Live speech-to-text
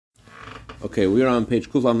Okay, we are on page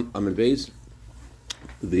Kuf Amid Beis,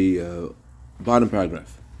 the bottom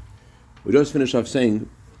paragraph. We just finished off saying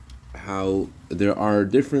how there are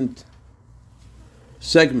different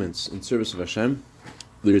segments in service of Hashem.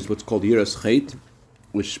 There's what's called Yiras Chet,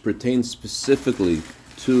 which pertains specifically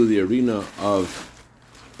to the arena of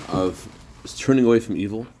turning away from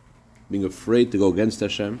evil, being afraid to go against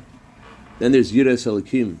Hashem. Then there's Yiras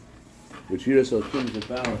Elikim, which Yiras Elikim is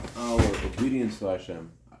about our obedience to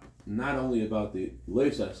Hashem. Not only about the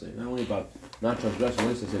Leisase, not only about not transgressing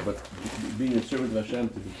Leisase, but being a servant of Hashem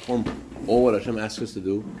to perform all what Hashem asks us to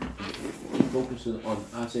do, focusing on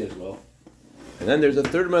Aseh as well. And then there's a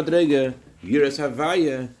third Madrega, Yiras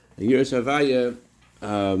Havaya. And Yiras Havaya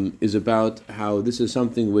is about how this is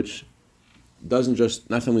something which doesn't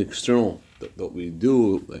just, not something external that we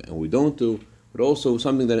do and we don't do, but also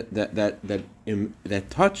something that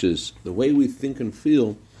touches the way we think and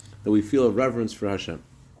feel, that we feel a reverence for Hashem.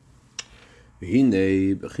 This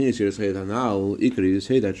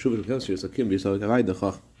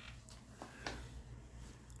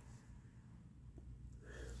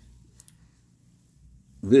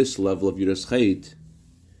level of Yiras Chet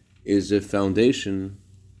is a foundation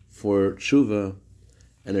for tshuva,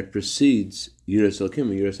 and it precedes Yiras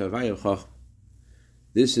Elikim and Yiras Havaya.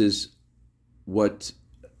 This is what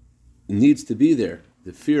needs to be there.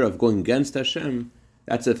 The fear of going against Hashem,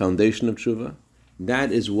 that's the foundation of tshuva.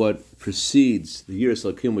 That is what precedes the Yiras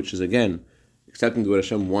Elikim, which is again accepting what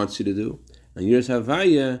Hashem wants you to do, and Yiras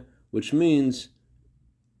Havaya, which means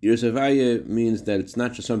Yiras Havaya means that it's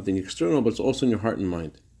not just something external, but it's also in your heart and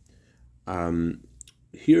mind.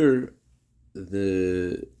 Here,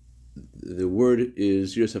 the word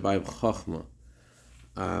is Yiras Havaya Chachma.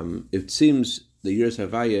 It seems the Yiras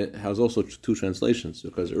Havaya has also two translations,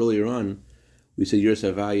 because earlier on we said Yiras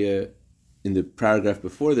Havaya in the paragraph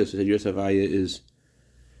before this. We said Yiras Havaya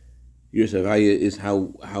is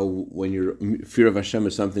how when your fear of Hashem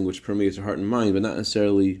is something which permeates your heart and mind, but not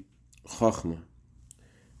necessarily Chachma.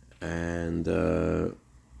 And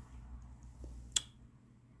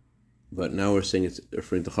but now we're saying it's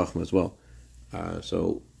referring to Chachma as well. It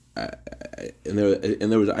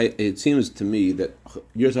seems to me that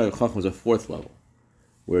Yiras Havaya Chachma is a fourth level,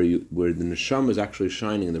 where the neshama is actually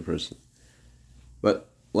shining in the person. But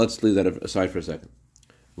let's leave that aside for a second.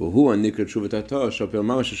 This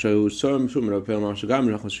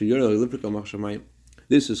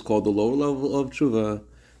is called the lower level of tshuva,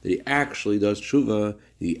 that he actually does tshuva,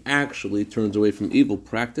 he actually turns away from evil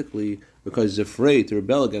practically because he's afraid to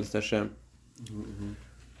rebel against Hashem.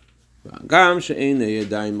 Although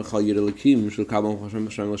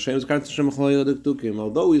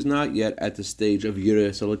he's not yet at the stage of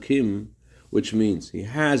Yiras Elikim, which means he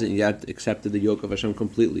hasn't yet accepted the yoke of Hashem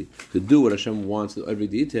completely, to do what Hashem wants to every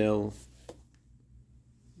detail.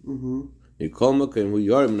 He's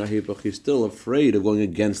still afraid of going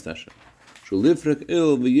against Hashem, to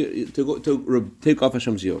take off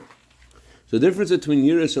Hashem's yoke. So the difference between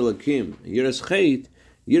Yiras Elikim and Yiras Chet,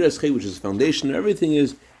 which is the foundation of everything,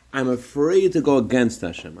 is I'm afraid to go against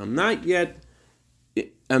Hashem. I'm not yet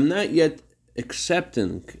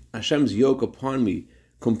accepting Hashem's yoke upon me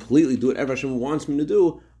completely, do whatever Hashem wants me to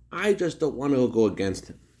do. I just don't want to go against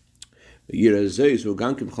Him.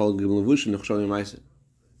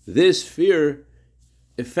 This fear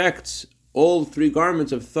affects all three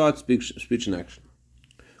garments of thought, speech and action.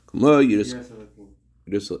 Yiras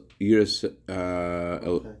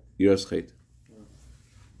Chet.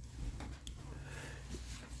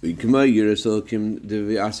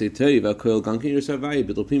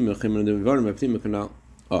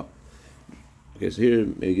 Okay, so here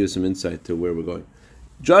maybe give some insight to where we're going.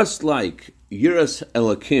 Just like Yiras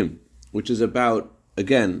Elikim, which is about,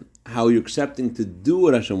 again, how you're accepting to do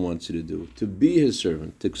what Hashem wants you to do, to be His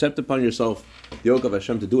servant, to accept upon yourself the yoke of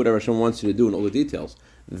Hashem, to do whatever Hashem wants you to do in all the details.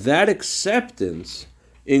 That acceptance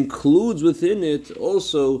includes within it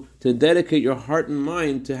also to dedicate your heart and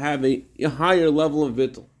mind to have a higher level of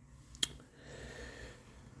vittel.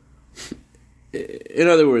 In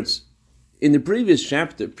other words, in the previous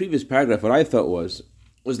paragraph, what I thought was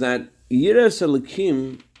that Yiras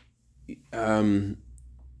Elikim, in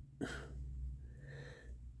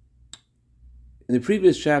the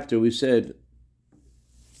previous chapter we said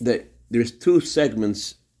that there's two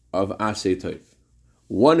segments of Aseh Tov.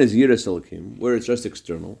 One is Yiras Elikim, where it's just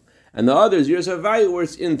external, and the other is Yiras Havaya, where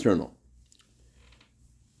it's internal.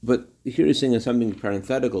 But here he's saying something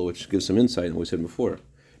parenthetical, which gives some insight in what we said before.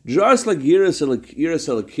 Just like Yiras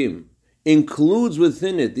Elikim includes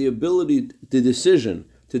within it the ability, the decision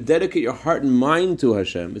to dedicate your heart and mind to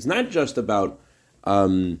Hashem. It's not just about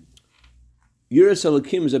Yiras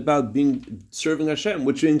Elikim is about serving Hashem,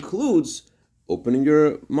 which includes opening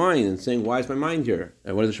your mind and saying, why is my mind here?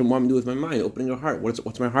 And what does Hashem want me to do with my mind? Opening your heart.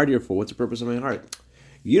 What's my heart here for? What's the purpose of my heart?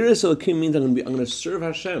 Yiras Elokim means I'm going to serve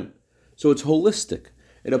Hashem. So it's holistic.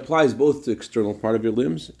 It applies both to the external part of your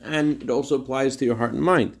limbs, and it also applies to your heart and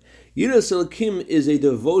mind. Yiras Elokim is a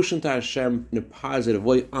devotion to Hashem in a positive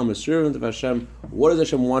way. I'm a servant of Hashem. What does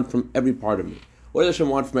Hashem want from every part of me? What does Hashem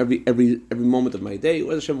want from every moment of my day?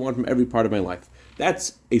 What does Hashem want from every part of my life?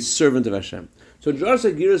 That's a servant of Hashem. So just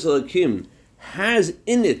like Yiras Elokim has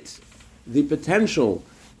in it the potential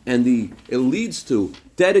and it leads to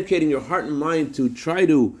dedicating your heart and mind to try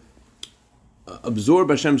to absorb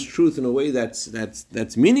Hashem's truth in a way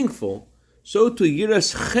that's meaningful, so to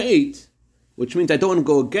Yiras Chet, which means I don't want to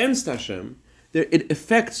go against Hashem, it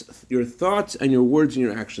affects your thoughts and your words and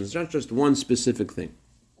your actions. It's not just one specific thing.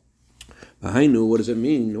 V'hainu, what does it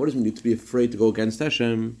mean? What does it mean to be afraid to go against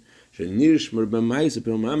Hashem? That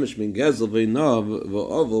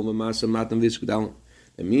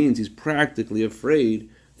means he's practically afraid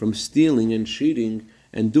from stealing and cheating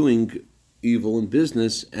and doing evil in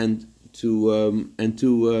business and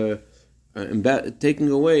taking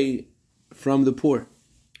away from the poor.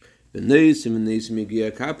 And he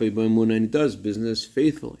does business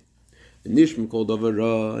faithfully. And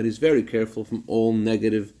he's very careful from all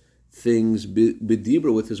negative things,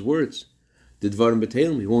 bedibra, with his words. He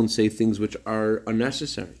won't say things which are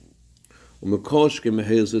unnecessary.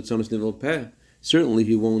 Certainly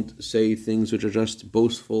he won't say things which are just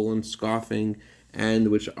boastful and scoffing and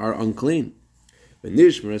which are unclean. And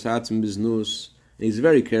he's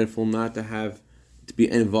very careful not to be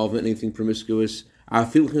involved in anything promiscuous,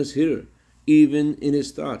 even in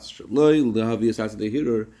his thoughts. He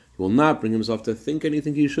will not bring himself to think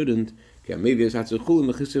anything he shouldn't. Because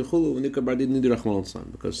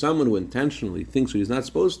someone who intentionally thinks what he's not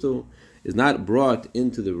supposed to is not brought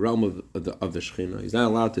into the realm of the Shekhinah. He's not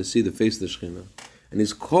allowed to see the face of the Shekhinah. And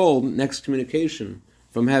he's called an excommunication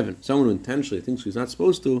from heaven. Someone who intentionally thinks what he's not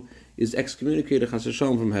supposed to is excommunicated chas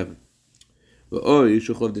v'shalom from heaven.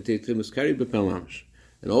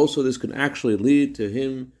 And also this can actually lead to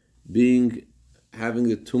him having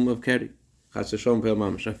the tomb of Keri. Even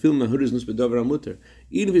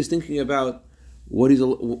if he's thinking about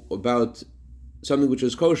about something which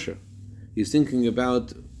is kosher, he's thinking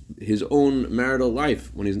about his own marital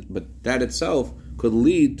life but that itself could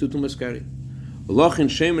lead to tumas keri. Therefore,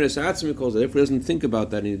 he doesn't think about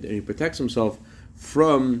that, and he protects himself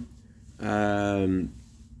from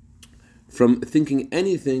thinking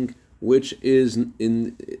anything which is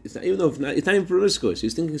it's not even promiscuous.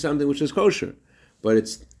 He's thinking something which is kosher, but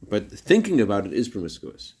thinking about it is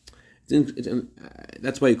promiscuous.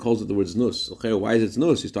 That's why he calls it the word znus. Why is it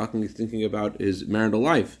znus? He's thinking about his marital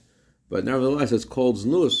life, but nevertheless it's called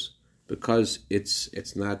znus because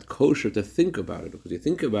it's not kosher to think about it. Because you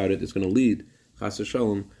think about it, it's going to lead chas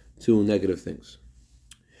v'shalom to negative things.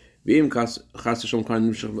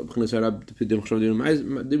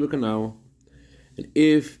 And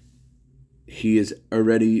if he has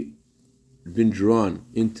already been drawn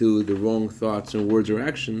into the wrong thoughts and words or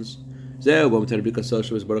actions, and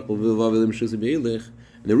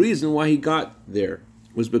the reason why he got there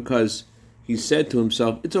was because he said to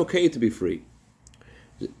himself, it's okay to be free.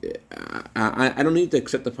 I don't need to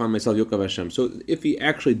accept upon myself Yokav Hashem. So if he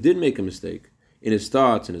actually did make a mistake in his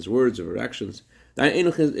thoughts, in his words, or actions,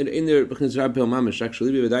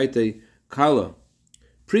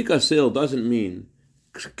 Prikasil doesn't mean,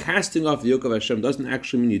 casting off the yoke of Hashem doesn't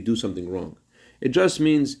actually mean you do something wrong. It just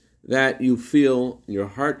means that you feel in your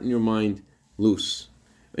heart and your mind loose.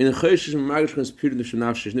 You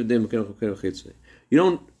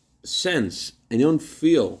don't sense and you don't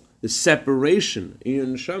feel the separation in your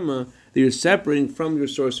neshama that you're separating from your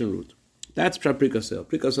source and root. That's pshat prikasel.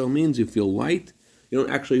 Prikasel means you feel light. You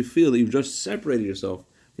don't actually feel that you've just separated yourself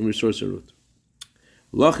from your source and root.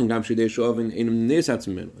 And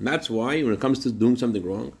that's why when it comes to doing something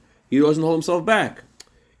wrong, he doesn't hold himself back.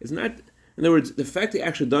 It's not, in other words, the fact he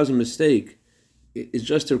actually does a mistake is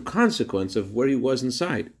just a consequence of where he was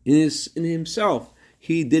inside. In himself,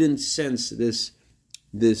 he didn't sense this.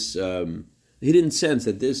 He didn't sense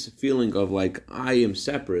that this feeling of like I am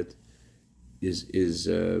separate is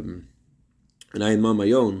and I am on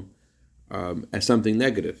my own as something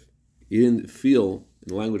negative. He didn't feel, in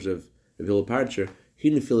the language of Vila Parcher, he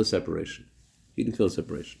didn't feel a separation.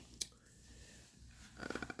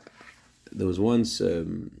 There was once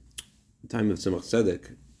time of Tzemach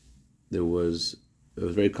Tzedek. It was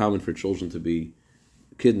very common for children to be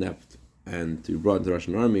kidnapped and to be brought into the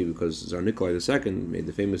Russian army because Tsar Nikolai II made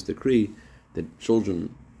the famous decree that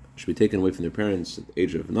children should be taken away from their parents at the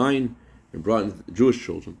age of 9 and brought into Jewish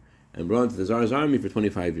children and brought into the Tsar's army for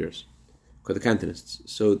 25 years. called the Cantonists.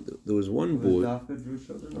 So there was one boy. Dafka Jewish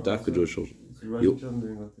children? Dafka Jewish children. So Russian children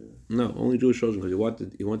didn't go through it. No, only Jewish children, because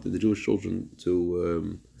he wanted the Jewish children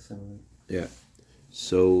to. Yeah.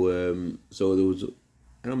 So there was.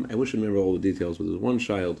 I wish I remember all the details, but there was one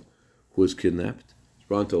child who was kidnapped,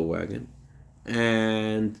 brought into a wagon,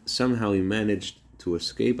 and somehow he managed to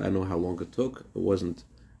escape. I don't know how long it took. It wasn't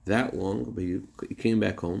that long, but he came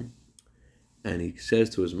back home, and he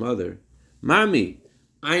says to his mother, "Mommy,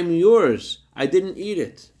 I'm yours. I didn't eat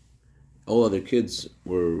it." All other kids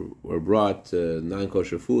were brought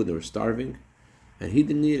non-kosher food. They were starving, and he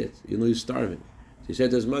didn't eat it. He was starving. So he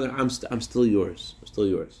said to his mother, "I'm still yours. I'm still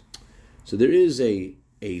yours." So there is a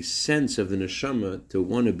sense of the neshama to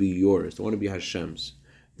want to be yours, to want to be Hashem's,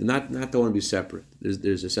 not to want to be separate.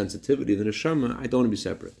 There's a sensitivity of the neshama. I don't want to be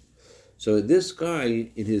separate. So this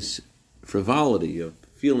guy, in his frivolity of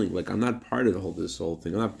feeling like I'm not part of this whole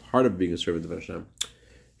thing, I'm not part of being a servant of Hashem,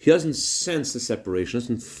 he doesn't sense the separation,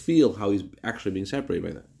 doesn't feel how he's actually being separated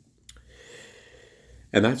by that.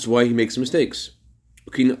 And that's why he makes mistakes.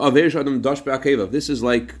 This is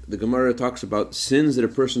like the Gemara talks about sins that a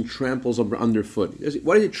person tramples underfoot.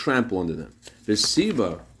 Why does he trample under them?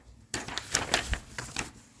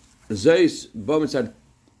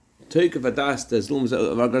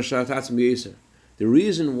 The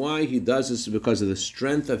reason why he does this is because of the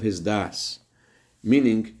strength of his das,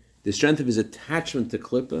 meaning the strength of his attachment to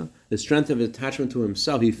Klippa, the strength of his attachment to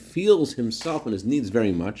himself. He feels himself and his needs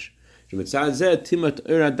very much. And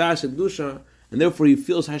therefore he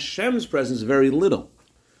feels Hashem's presence very little.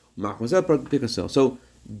 So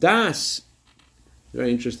das,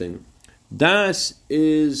 very interesting, das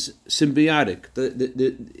is symbiotic.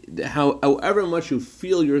 However much you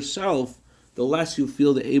feel yourself, the less you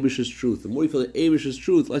feel the Eibish's truth. The more you feel the Eibish's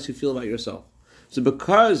truth, the less you feel about yourself. So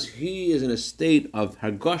because he is in a state of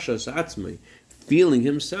Hargashas Atzmai, feeling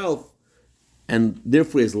himself, and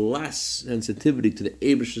therefore he has less sensitivity to the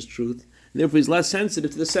Eibish's truth, and therefore he's less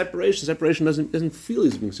sensitive to the separation. Separation doesn't feel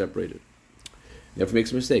he's being separated. Therefore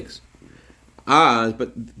makes mistakes.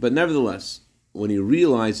 But nevertheless, when he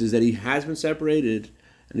realizes that he has been separated,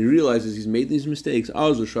 and he realizes he's made these mistakes, he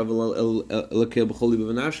returns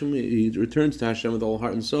to Hashem with all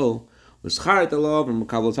heart and soul, and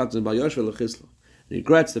he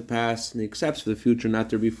regrets the past, and he accepts for the future not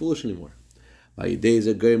to be foolish anymore. And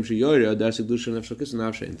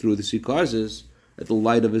through this he causes that the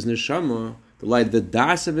light of his neshama, the light of the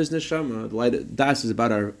das of his neshama, the light of das is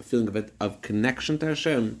about our feeling of connection to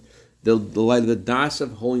Hashem, the light of the das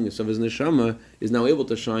of holiness of his neshama is now able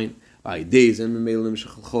to shine. And this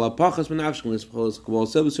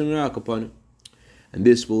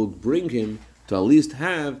will bring him to at least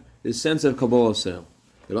have this sense of Kabbalah Sel.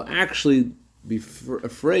 It'll actually be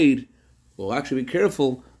afraid, will actually be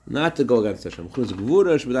careful not to go against Hashem.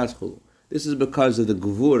 This is because of the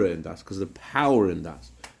Gevura in Das, because of the power in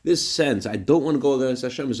Das. This sense, I don't want to go against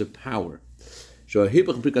Hashem, is a power.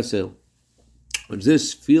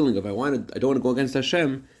 This feeling of I don't want to go against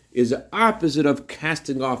Hashem is the opposite of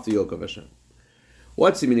casting off the yoke of Hashem.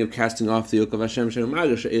 What's the meaning of casting off the yoke of Hashem?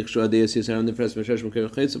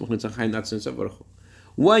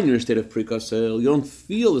 When you're in a state of prikasel, you don't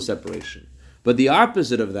feel the separation. But the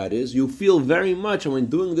opposite of that is, you feel very much, and when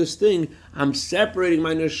doing this thing, I'm separating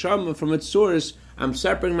my neshama from its source, I'm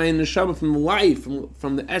separating my neshama from life,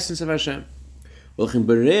 from the essence of Hashem.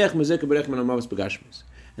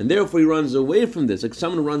 And therefore he runs away from this, like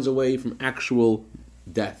someone who runs away from actual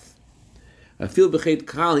death. I feel b'chet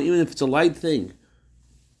kal, even if it's a light thing.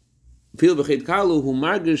 Feel b'chet kalu hu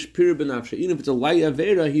margish pir b'nafshe. Even if it's a light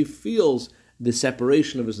avera, he feels the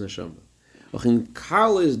separation of his neshama.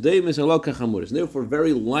 Therefore,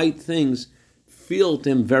 very light things feel to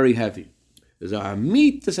him very heavy. There's a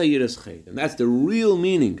hamit to say yiras chet, and that's the real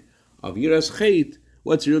meaning of yiras chet.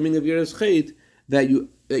 What's the real meaning of yiras chet? That you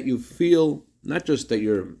feel not just that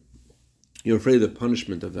you're afraid of the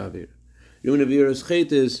punishment of the avir. The meaning of yiras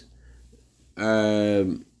chet is.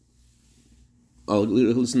 Listen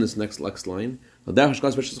to this next line.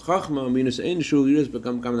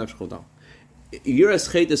 Yiras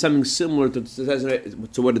chet is something similar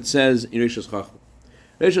to what it says in Rishas Chachma.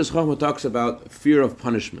 Rishas Chachma talks about fear of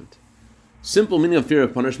punishment. Simple meaning of fear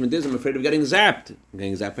of punishment is I'm afraid of getting zapped. I'm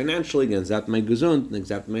getting zapped financially, getting zapped my gesund, getting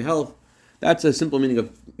zapped my health. That's a simple meaning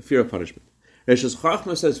of fear of punishment. Rishas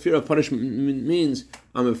Chachma says fear of punishment means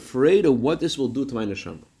I'm afraid of what this will do to my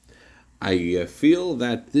neshama. I feel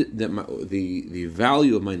that the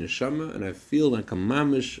value of my neshama, and I feel like I'm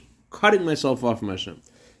mamish cutting myself off from Hashem.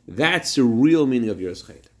 That's the real meaning of yiras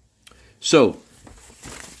chet. So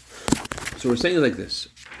we're saying it like this: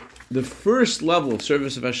 the first level of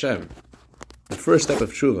service of Hashem the first step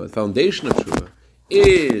of tshuva, the foundation of tshuva,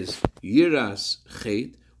 is yiras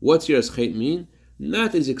chet. What's yiras chet mean?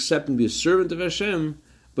 Not that he's accepting to be a servant of Hashem,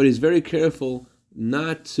 but he's very careful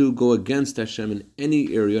not to go against Hashem in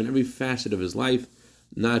any area, in every facet of his life,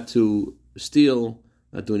 not to steal,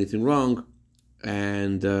 not do anything wrong,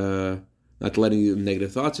 and not to let any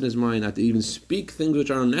negative thoughts in his mind, not to even speak things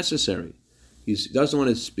which are unnecessary. He doesn't want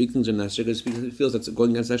to speak things unnecessary because he feels that's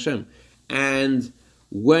going against Hashem. And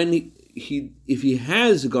when if he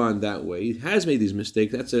has gone that way, he has made these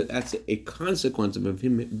mistakes, that's a consequence of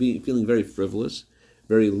him feeling very frivolous,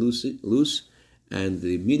 very loose. And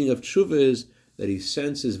the meaning of tshuva is that he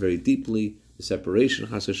senses very deeply the separation,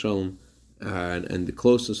 chas v'shalom, and the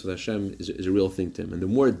closeness with Hashem is a real thing to him. And the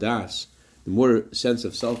more das, the more sense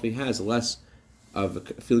of self he has, the less of a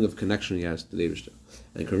feeling of connection he has to the Eibishter.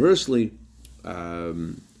 And conversely,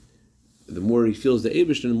 the more he feels the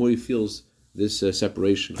Eibishter, the more he feels this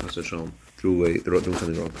separation, chas v'shalom, through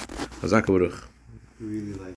something wrong. Chazak Baruch. Really like